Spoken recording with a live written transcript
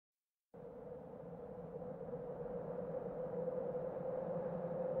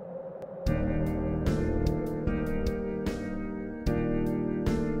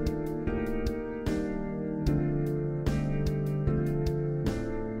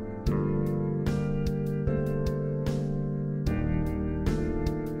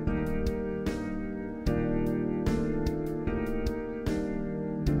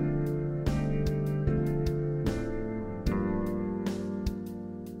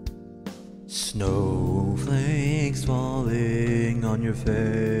Snowflakes falling on your face.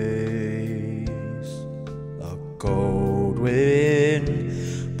 A cold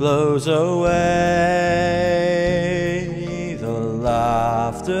wind blows away the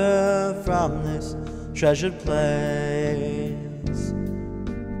laughter from this treasured place.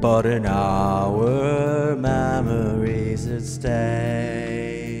 But in our memories it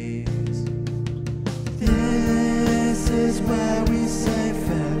stays. This is where we say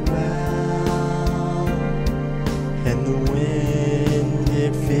farewell, and the wind,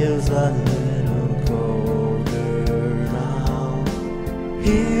 it feels a little colder now.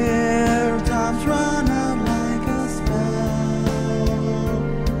 Here times run out like a spell,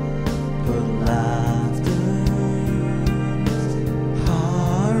 but laughter's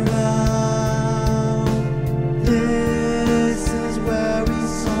hard out. This is where we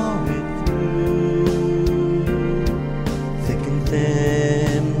saw it through. Thick and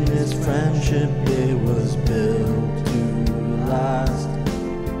thin, this friendship, it was built to last.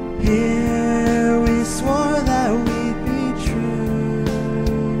 Here we swore that we'd be true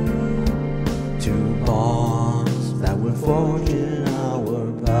to bonds that were forged in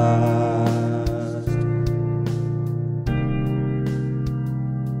our past.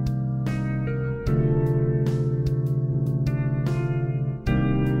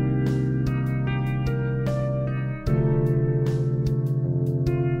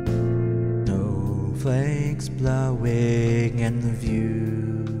 Snowflakes blowing and the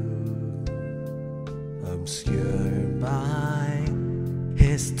view obscured by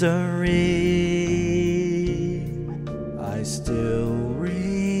history. I still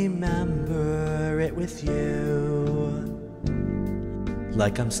remember it with you,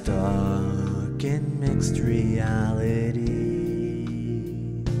 like I'm stuck in mixed realities.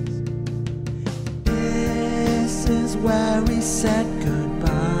 This is where we said goodbye,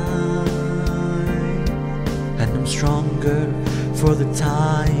 and I'm stronger for the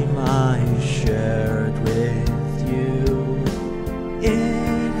time I shared with you.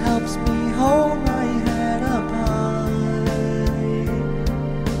 It helps me hold my head up high.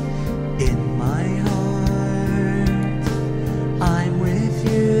 In my heart, I'm with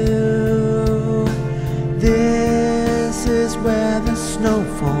you. This is where the snow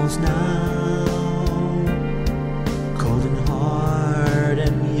falls now, cold and hard,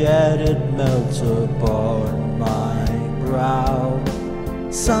 and yet it melts upon my brow.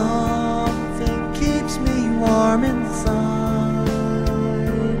 Something keeps me warm inside,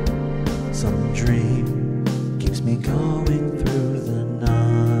 some dream